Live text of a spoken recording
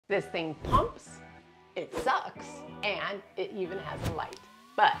This thing pumps, it sucks, and it even has a light.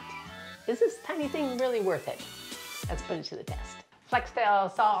 But is this tiny thing really worth it? Let's put it to the test.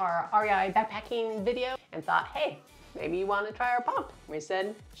 FlexTail saw our REI backpacking video and thought, hey, maybe you want to try our pump. We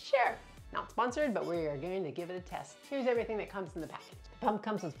said, sure. Not sponsored, but we are going to give it a test. Here's everything that comes in the package. The pump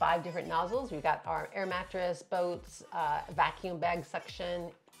comes with 5 different nozzles. We've got our air mattress, boats, vacuum bag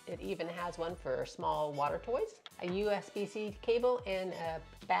suction. It even has one for small water toys, a USB-C cable, and a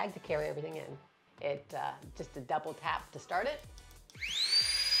bag to carry everything in. Just a double tap to start it.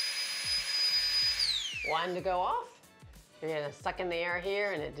 1 to go off. You're gonna suck in the air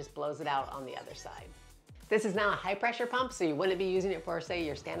here and it just blows it out on the other side. This is now a high pressure pump, so you wouldn't be using it for, say,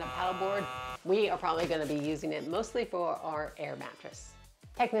 your stand-up paddleboard. We are probably gonna be using it mostly for our air mattress.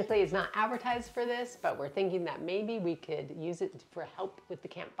 Technically, it's not advertised for this, but we're thinking that maybe we could use it for help with the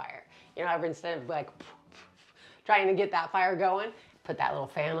campfire. You know, instead of like trying to get that fire going, put that little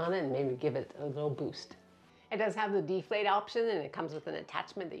fan on it and maybe give it a little boost. It does have the deflate option, and it comes with an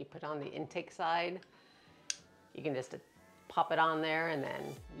attachment that you put on the intake side. You can just pop it on there and then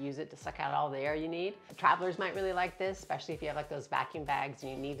use it to suck out all the air you need. Travelers might really like this, especially if you have like those vacuum bags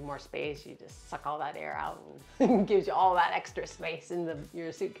and you need more space. You just suck all that air out and it gives you all that extra space in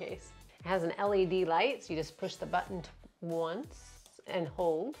your suitcase. It has an LED light, so you just push the button once and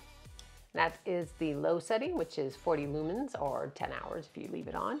hold. That is the low setting, which is 40 lumens or 10 hours if you leave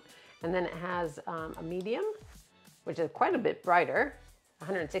it on. And then it has a medium, which is quite a bit brighter,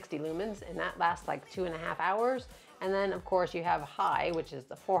 160 lumens, and that lasts like 2.5 hours. And then of course you have high, which is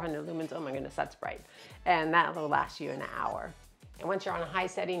the 400 lumens. Oh my goodness, that's bright. And that will last you an hour. And once you're on a high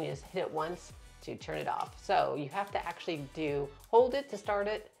setting, you just hit it once to turn it off. So you have to actually hold it to start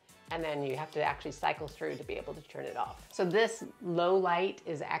it, and then you have to actually cycle through to be able to turn it off. So this low light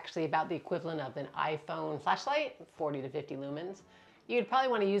is actually about the equivalent of an iPhone flashlight, 40 to 50 lumens. You'd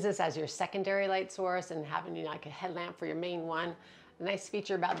probably want to use this as your secondary light source and having like a headlamp for your main one. The nice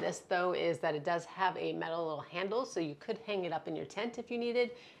feature about this though is that it does have a metal little handle, so you could hang it up in your tent if you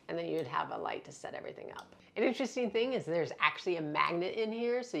needed, and then you'd have a light to set everything up. An interesting thing is there's actually a magnet in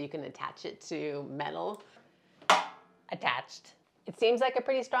here, so you can attach it to metal. Attached. It seems like a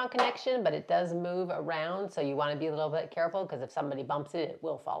pretty strong connection, but it does move around, so you want to be a little bit careful because if somebody bumps it, it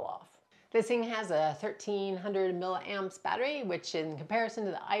will fall off. This thing has a 1300 milliamps battery, which in comparison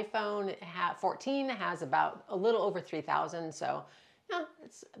to the iPhone 14 has about a little over 3000, so yeah,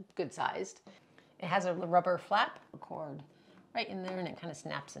 it's good sized. It has a rubber flap cord right in there and it kind of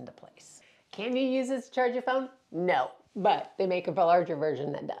snaps into place. Can you use this to charge your phone? No, but they make a larger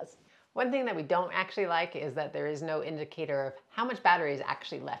version that does. One thing that we don't actually like is that there is no indicator of how much battery is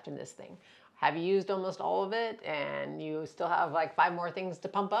actually left in this thing. Have you used almost all of it and you still have like 5 more things to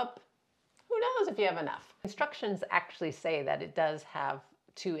pump up? Who knows if you have enough? Instructions actually say that it does have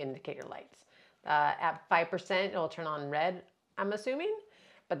 2 indicator lights. At 5%, it'll turn on red, I'm assuming,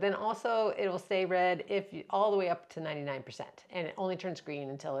 but then also it'll stay red all the way up to 99%, and it only turns green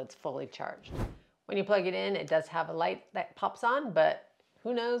until it's fully charged. When you plug it in, it does have a light that pops on, but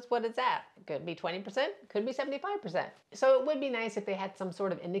who knows what it's at? It could be 20%, could be 75%. So it would be nice if they had some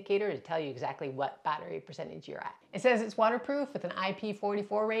sort of indicator to tell you exactly what battery percentage you're at. It says it's waterproof with an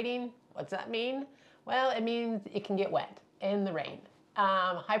IP44 rating. What's that mean? Well, it means it can get wet in the rain.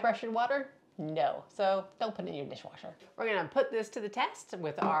 High pressured water? No. So don't put it in your dishwasher. We're gonna put this to the test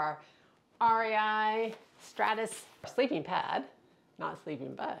with our REI Stratus sleeping pad, not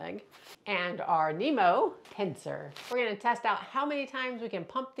sleeping bag, and our Nemo Tensor. We're gonna test out how many times we can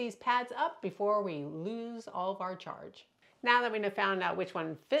pump these pads up before we lose all of our charge. Now that we've found out which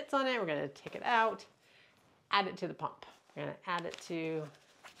one fits on it, we're gonna take it out, add it to the pump. We're gonna add it to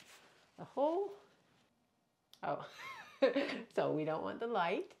the hole. Oh, so we don't want the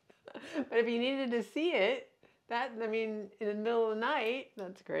light. But if you needed to see it, in the middle of the night,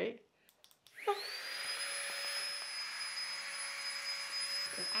 that's great.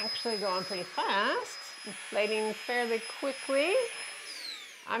 It's actually going pretty fast, inflating fairly quickly.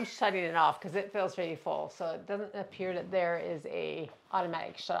 I'm shutting it off because it feels pretty full, so it doesn't appear that there is a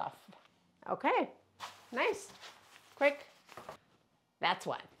automatic shut off. Okay, nice, quick. That's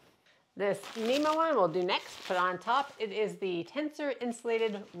one. This Nemo one we'll do next, put on top. It is the Tensor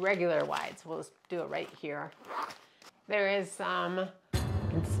insulated regular wide, so we'll just do it right here. There is some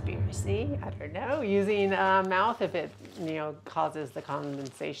conspiracy, I don't know, using mouth if it causes the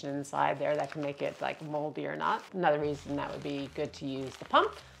condensation inside there that can make it like moldy or not. Another reason that would be good to use the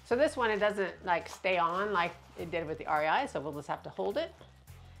pump. So this one, it doesn't like stay on like it did with the REI, so we'll just have to hold it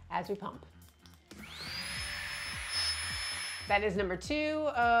as we pump. That is number 2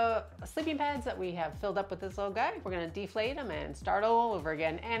 sleeping pads that we have filled up with this little guy. We're gonna deflate them and start all over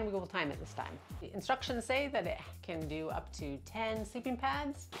again, and we will time it this time. The instructions say that it can do up to 10 sleeping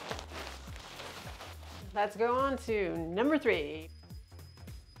pads. Let's go on to number 3.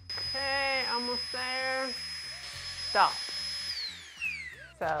 Okay, almost there. Stop.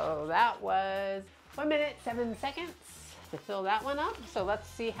 So that was 1 minute, 7 seconds to fill that one up. So let's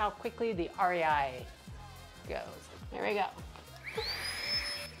see how quickly the REI goes. There we go.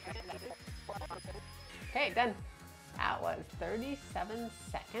 Okay, done. That was 37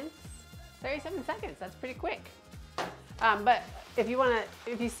 seconds. 37 seconds, that's pretty quick. But if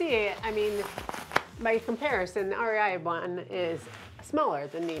you see it, I mean, by comparison, the REI one is smaller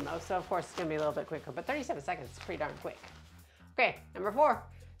than Nemo, so of course it's gonna be a little bit quicker, but 37 seconds is pretty darn quick. Okay, number 4.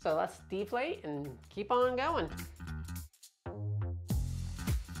 So let's deflate and keep on going.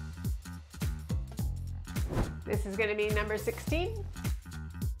 This is gonna be number 16.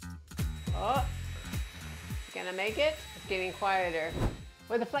 Oh, gonna make it. It's getting quieter.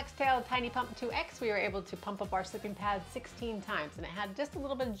 With the FlexTail Tiny Pump 2X, we were able to pump up our sleeping pad 16 times, and it had just a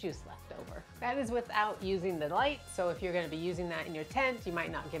little bit of juice left over. That is without using the light, so if you're gonna be using that in your tent, you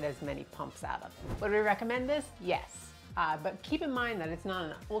might not get as many pumps out of it. Would we recommend this? Yes. But keep in mind that it's not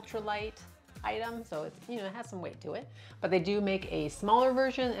an ultralight item, so it's, you know, it has some weight to it. But they do make a smaller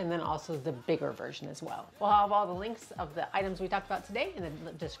version and then also the bigger version as well. We'll have all the links of the items we talked about today in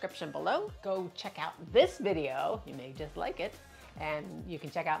the description below. Go check out this video, you may just like it, and you can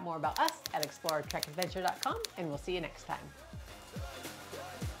check out more about us at exploretrekadventure.com, and we'll see you next time.